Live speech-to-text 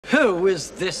Who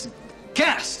is this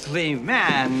ghastly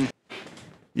man?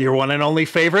 Your one and only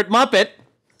favorite Muppet.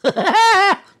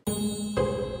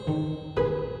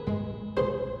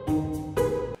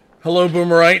 Hello,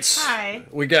 Boomerites. Hi.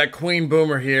 We got Queen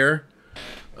Boomer here.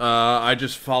 I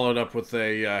just followed up with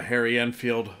a Harry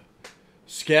Enfield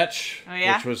sketch. Oh,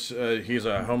 yeah? Which was, he's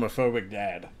a homophobic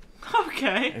dad.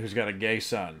 Okay. Who's got a gay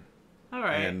son. All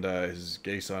right. And his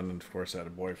gay son, of course, had a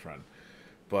boyfriend.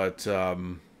 But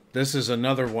this is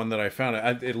another one that I found.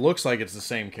 It looks like it's the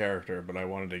same character, but I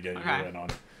wanted to get you in on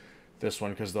this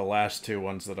one because the last two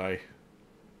ones that I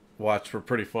watched were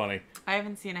pretty funny. I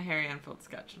haven't seen a Harry Enfield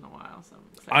sketch in a while, so I'm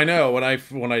excited. I know.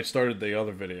 When I started the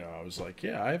other video, I was like,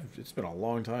 yeah, it's been a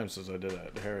long time since I did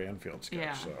a Harry Enfield sketch.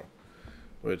 Yeah. So,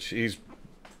 which he's...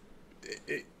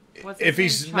 What's if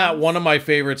he's Chums? not one of my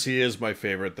favorites, he is my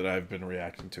favorite that I've been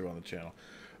reacting to on the channel.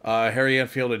 Harry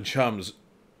Enfield and Chums,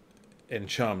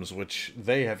 which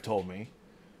they have told me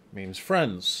means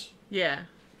friends. Yeah.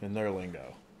 In their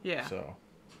lingo. Yeah. So,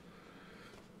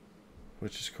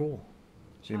 which is cool.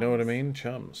 Do you know what I mean?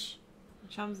 Chums.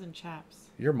 Chums and chaps.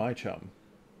 You're my chum.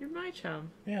 You're my chum.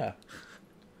 Yeah.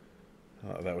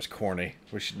 Oh, that was corny.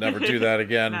 We should never do that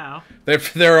again. No.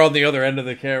 They're on the other end of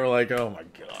the camera like, oh my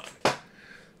god.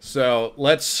 So,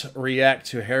 let's react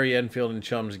to Harry Enfield and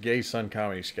Chums' gay son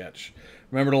comedy sketch.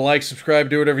 Remember to like, subscribe,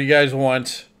 do whatever you guys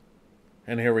want.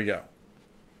 And here we go.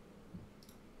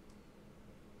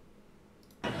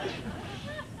 Should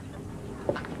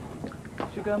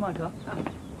we go in my car?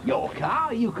 Your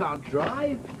car? You can't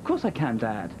drive. Of course I can,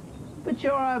 Dad. But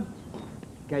you're a...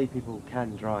 Gay people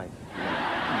can drive.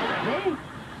 Really?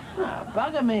 Ah,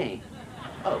 bugger me.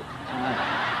 Oh.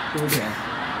 Go again.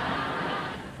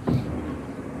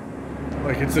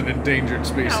 Like it's an endangered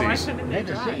species. No, I shouldn't be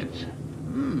Leather driving. seats.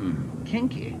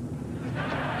 Kinky.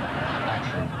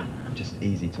 Actually, just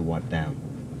easy to wipe down.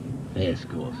 Yes, of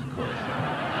course.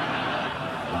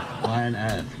 Why on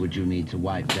earth would you need to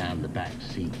wipe down the back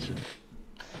seats?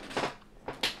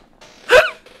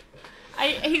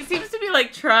 He seems to be,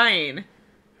 like, trying.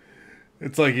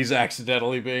 It's like he's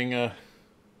accidentally being a...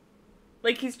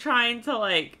 Like, he's trying to,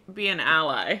 like, be an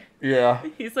ally. Yeah.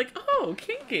 He's like, oh,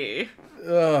 kinky.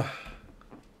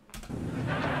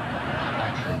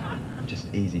 Actually,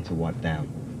 just easy to wipe down.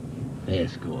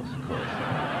 Yes, of course.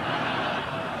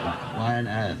 Why on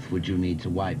earth would you need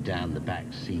to wipe down the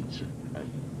back seats?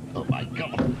 Oh my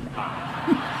God.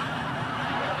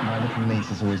 My little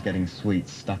niece is always getting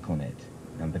sweets stuck on it.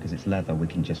 And because it's leather, we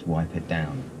can just wipe it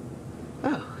down.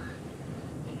 Oh,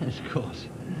 yes, of course.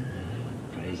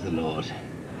 Praise the Lord.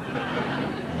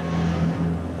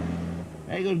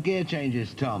 Very good gear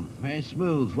changes, Tom. Very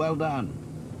smooth. Well done.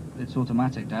 It's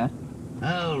automatic, Dad.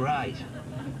 Oh, right.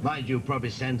 Mind you, probably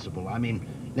sensible. I mean,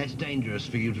 less dangerous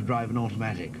for you to drive an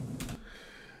automatic.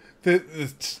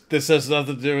 This has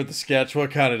nothing to do with the sketch. Well,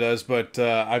 it kind of does, but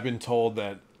I've been told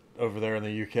that over there in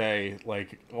the UK,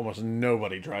 like, almost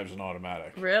nobody drives an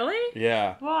automatic. Really?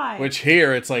 Yeah. Why? Which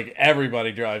here, it's like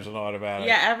everybody drives an automatic.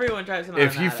 Yeah, everyone drives an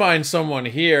automatic. If you find someone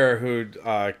here who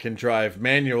can drive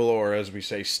manual or, as we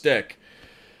say, stick,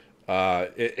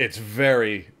 it's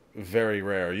very, very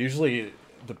rare. Usually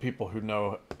the people who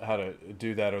know how to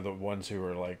do that are the ones who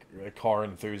are, like, car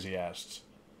enthusiasts.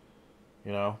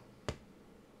 You know?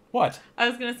 What? I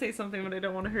was going to say something, but I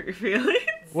don't want to hurt your feelings.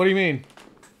 What do you mean?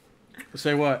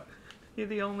 Say what? You're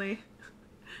the only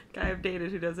guy I've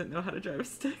dated who doesn't know how to drive a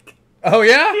stick. Oh,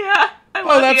 yeah? Yeah. I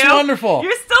love that's you. wonderful.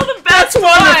 You're still the best That's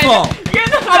wonderful. one. You're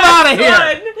the I'm outta best here.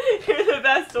 one. You're the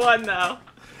best one, though.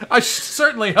 I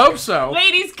certainly hope so.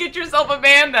 Ladies, get yourself a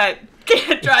man that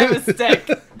can't drive a stick.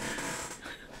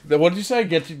 What did you say?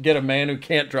 Get a man who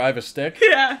can't drive a stick?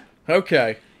 Yeah.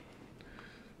 Okay.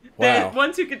 Wow. The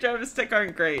ones who can drive a stick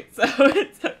aren't great, so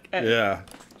it's okay. Yeah.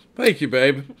 Thank you,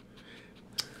 babe.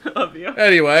 I love you.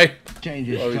 Anyway.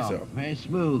 Changes, Love you Tom. so. Very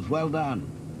smooth. Well done.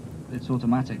 It's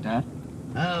automatic, Dad.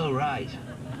 Oh, right.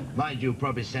 Mind you,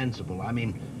 probably sensible. I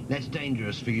mean, less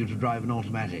dangerous for you to drive an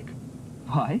automatic.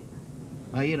 Why?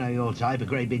 Well, you know your type, a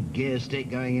great big gear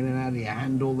stick going in and out of your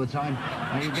hand all the time.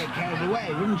 And you'd get carried away,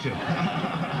 wouldn't you?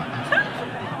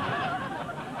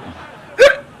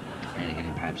 And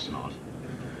again, perhaps not.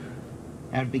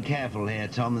 You have to be careful here,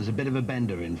 Tom. There's a bit of a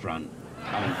bender in front.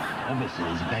 I mean, obviously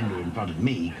there's a bender in front of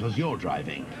me because you're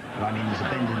driving. But I mean, there's a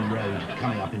bend in the road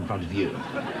coming up in front of you.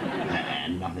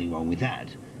 And nothing wrong with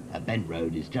that. A bent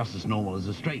road is just as normal as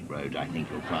a straight road, I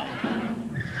think you'll find.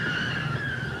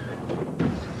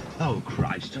 Oh,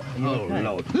 Christ. Oh, okay?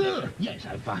 Lord. Yes,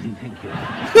 I'm fine, thank you.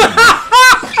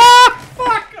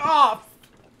 Fuck off!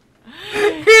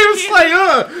 He was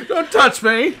like, don't touch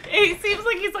me. He seems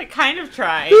like he's like kind of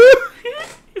trying.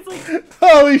 He's like,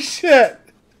 Holy shit.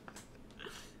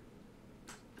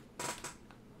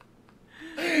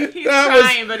 He's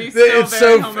trying, but he's still it's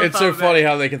very so homophobic. it's so funny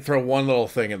how they can throw one little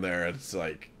thing in there. It's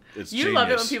like it's You genius. love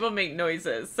it when people make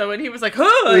noises. So when he was like,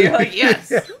 "Oh," you're like,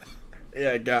 "Yes."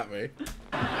 Yeah, it got me.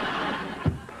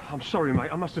 I'm sorry, mate.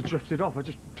 I must have drifted off. I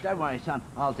just... Don't worry, son.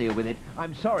 I'll deal with it.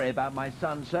 I'm sorry about my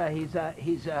son, sir.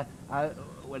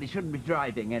 Well, he shouldn't be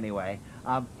driving anyway.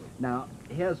 Now,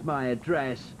 here's my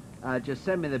address. Just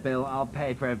send me the bill. I'll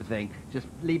pay for everything. Just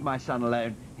leave my son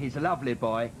alone. He's a lovely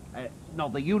boy.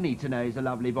 Not that you need to know he's a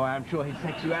lovely boy. I'm sure his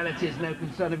sexuality is no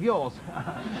concern of yours.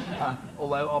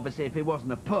 Although, obviously, if he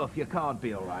wasn't a puff, your card'd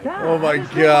be all right. Dad, Oh my it's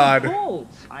God. not my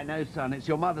fault. I know, son. It's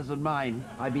your mother's and mine.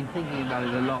 I've been thinking about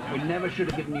it a lot. We never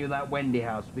should have given you that Wendy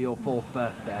house for your 4th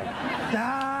birthday.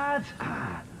 Dad!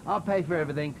 I'll pay for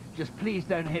everything. Just please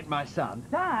don't hit my son.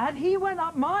 Dad, he went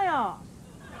up my arse.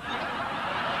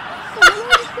 So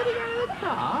you're just getting out of the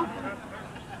car?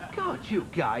 God, you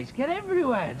guys get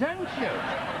everywhere, don't you?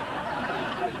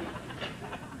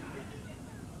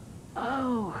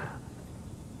 Oh.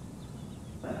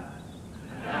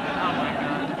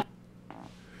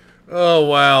 Oh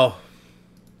wow.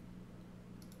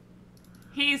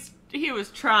 He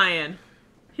was trying.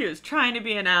 He was trying to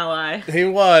be an ally. He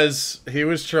was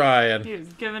trying. He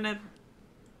was giving it.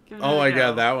 Oh my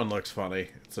God, that one looks funny.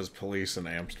 It says police in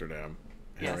Amsterdam.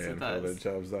 Yes, Harry it Enfield does. and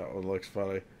Chums. That one looks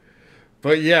funny.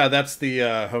 But yeah, that's the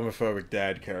homophobic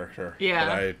dad character Yeah.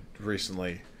 that I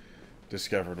recently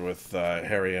discovered with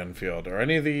Harry Enfield. Are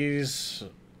any of these?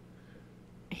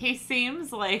 He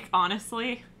seems like,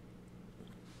 honestly,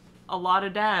 a lot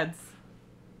of dads.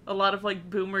 A lot of, like,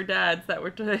 boomer dads that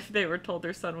were, if they were told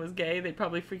their son was gay, they'd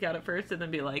probably freak out at first and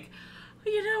then be like, oh,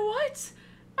 you know what?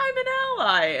 I'm an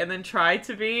ally. And then try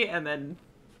to be, and then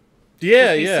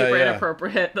Yeah, be yeah, super yeah.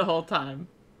 inappropriate the whole time.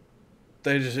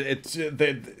 They just,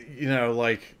 you know,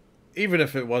 like, even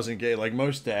if it wasn't gay, like,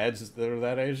 most dads that are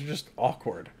that age are just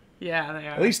awkward. Yeah, they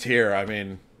are. At least here, I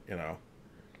mean, you know,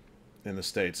 in the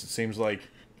States, it seems like,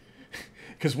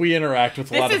 because we interact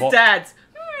with a lot This of... is dads.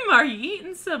 Are you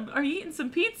eating some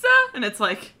pizza? And it's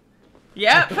like,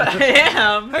 yep, I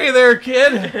am. Hey there,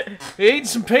 kid. You eating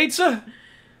some pizza?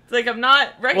 It's like, I'm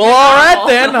not Well, all right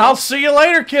then. I'll see you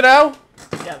later, kiddo.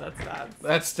 Yeah, that's dads.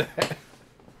 That's dad.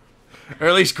 Or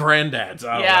at least granddads.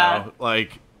 I don't Yeah. know.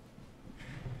 Like,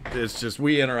 it's just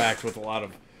we interact with a lot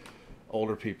of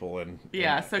older people in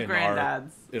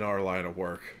granddads. in our line of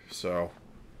work. So,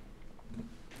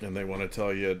 and they want to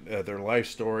tell you their life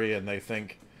story, and they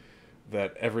think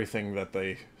that everything that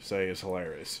they say is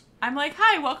hilarious. I'm like,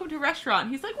 hi, welcome to a restaurant.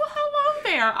 He's like, well, hello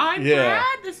there. I'm Yeah.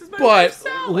 Brad. This is my wife,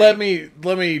 Sally. let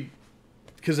me,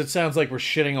 because it sounds like we're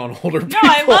shitting on older people. No,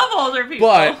 I love older people.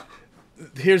 But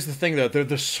here's the thing, though. They're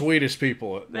the sweetest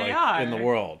people They like, in the are.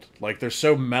 world. Like, they're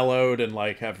so mellowed and,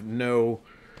 like, have no,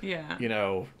 yeah. you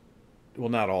know... Well,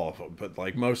 not all of them, but,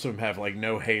 like, most of them have, like,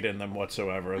 no hate in them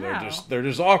whatsoever. No. They're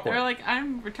just awkward. They're like,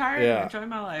 I'm retired Yeah. and enjoying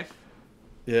my life.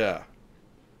 Yeah.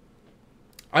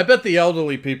 I bet the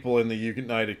elderly people in the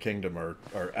United Kingdom are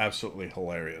absolutely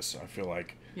hilarious. I feel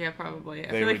like... Yeah, probably.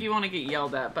 I They feel like would- you want to get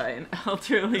yelled at by an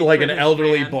elderly Like British an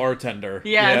elderly man. bartender.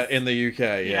 Yes. Yeah, in the UK,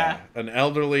 yeah. Yeah. An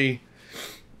elderly,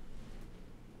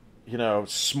 you know,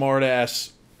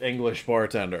 smart-ass English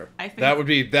bartender. I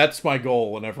think- That's my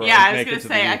goal whenever Yeah, I I was make going it to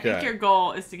to say, the I UK. think your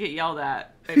goal is to get yelled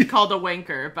at and called a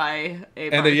wanker by a And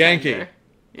bartender. a Yankee. Yeah,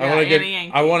 I want to and get a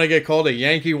Yankee. I want to get called a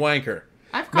Yankee wanker.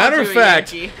 I've called Matter you of a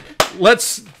fact, Yankee.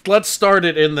 let's start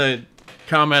it in the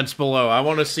comments below. I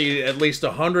want to see at least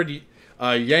 100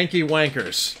 Yankee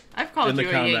wankers. I've called in the you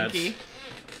a comments. Yankee.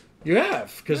 You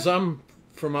have, because I'm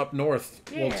from up north.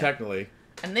 Well, Yeah. technically.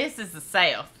 And this is the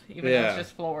South, even though Yeah. it's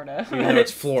just Florida. Even though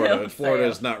it's Florida. still Florida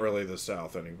is South. not really the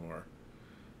South anymore.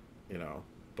 You know.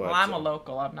 But, Well, I'm a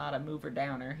local. I'm not a mover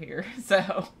downer here,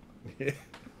 so.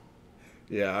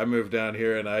 Yeah, I moved down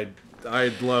here, and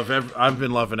I've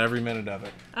been loving every minute of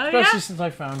it. Oh, Especially yeah? since I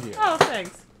found you. Oh,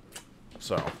 thanks.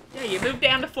 So Yeah, you moved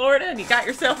down to Florida and you got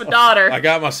yourself a daughter. I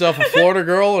got myself a Florida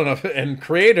girl and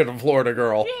created a Florida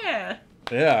girl. Yeah,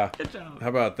 Yeah. good job. How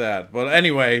about that? But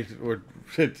anyway, we're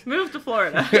Move to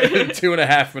Florida.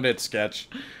 2.5 minute sketch,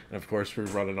 and of course we're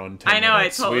running on 10 I know,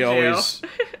 minutes. I told we you.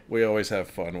 we always have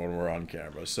fun when we're on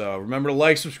camera. So remember to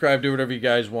like, subscribe, do whatever you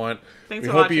guys want. Thanks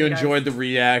We for hope you watching, guys. enjoyed the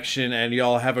reaction, and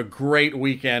y'all have a great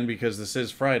weekend because this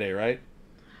is Friday, right?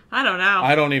 I don't know.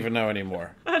 I don't even know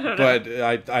anymore. I don't know.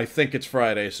 But I think it's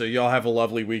Friday, so y'all have a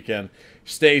lovely weekend.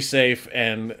 Stay safe,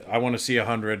 and I want to see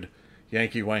 100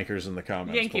 Yankee wankers in the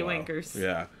comments Yankee below. wankers.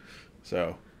 Yeah.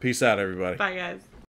 So, peace out, everybody. Bye, guys.